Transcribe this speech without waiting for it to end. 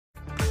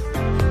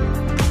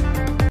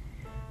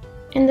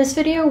In this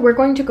video, we're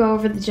going to go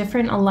over the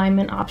different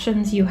alignment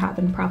options you have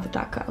in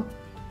Profit.co.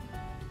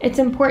 It's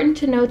important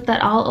to note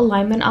that all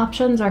alignment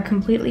options are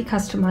completely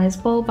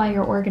customizable by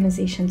your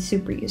organization's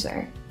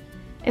superuser.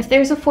 If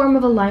there's a form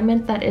of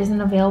alignment that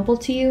isn't available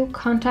to you,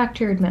 contact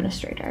your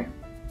administrator.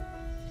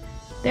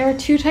 There are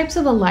two types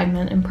of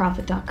alignment in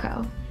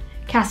Profit.co,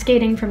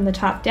 cascading from the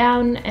top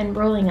down and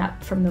rolling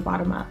up from the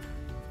bottom up.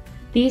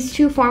 These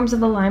two forms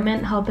of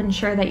alignment help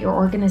ensure that your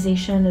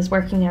organization is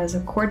working as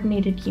a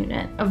coordinated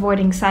unit,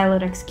 avoiding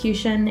siloed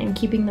execution and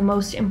keeping the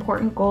most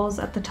important goals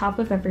at the top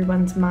of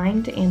everyone's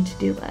mind and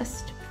to-do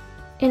list.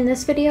 In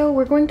this video,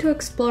 we're going to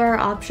explore our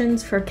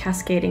options for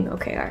cascading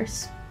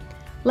OKRs.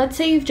 Let's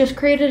say you've just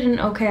created an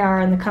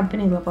OKR on the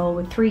company level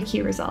with 3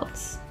 key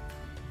results.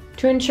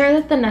 To ensure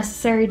that the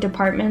necessary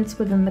departments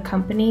within the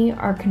company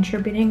are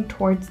contributing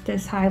towards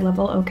this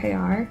high-level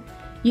OKR,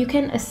 you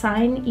can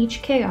assign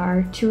each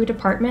KR to a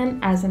department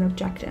as an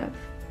objective.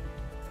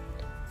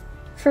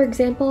 For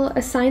example,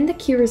 assign the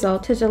key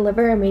result to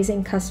deliver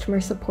amazing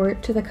customer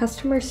support to the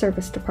customer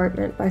service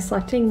department by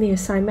selecting the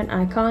assignment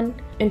icon,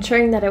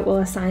 ensuring that it will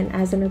assign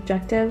as an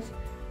objective,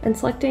 and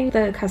selecting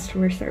the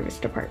customer service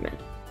department.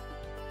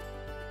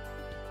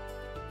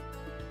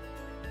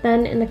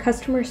 Then in the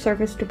customer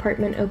service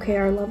department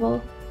OKR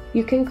level,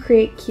 you can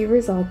create key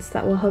results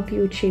that will help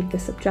you achieve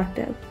this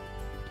objective.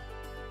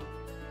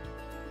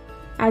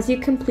 As you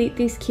complete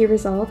these key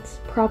results,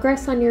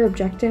 progress on your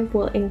objective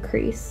will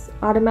increase,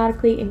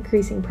 automatically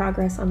increasing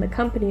progress on the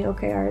company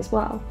OKR as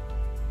well.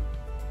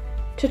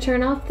 To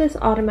turn off this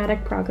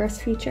automatic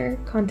progress feature,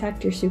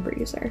 contact your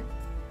superuser.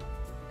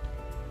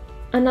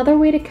 Another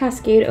way to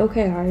cascade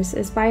OKRs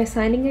is by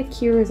assigning a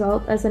key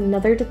result as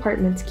another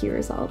department's key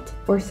result,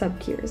 or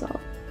sub-key result.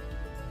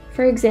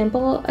 For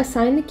example,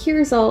 assign the key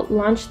result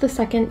 "Launch the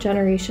second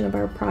generation of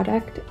our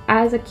product"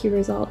 as a key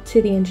result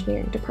to the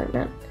engineering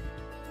department.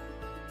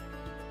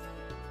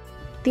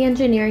 The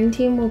engineering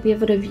team will be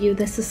able to view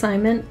this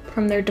assignment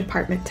from their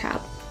department tab.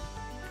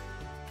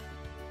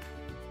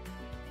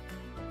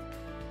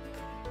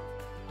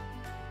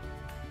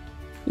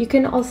 You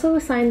can also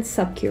assign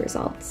sub-key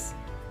results.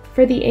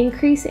 For the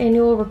increase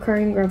annual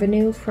recurring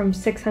revenue from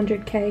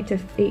 $600K to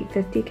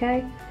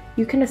 $850K,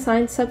 you can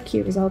assign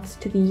sub-key results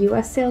to the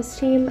US sales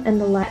team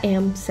and the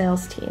LATAM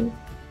sales team.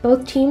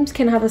 Both teams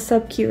can have a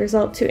sub-key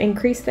result to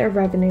increase their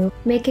revenue,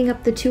 making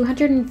up the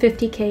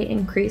 $250K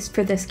increase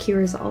for this key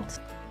result.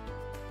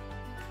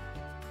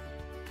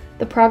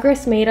 The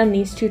progress made on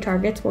these two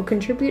targets will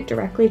contribute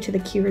directly to the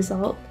key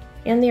result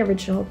and the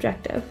original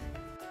objective.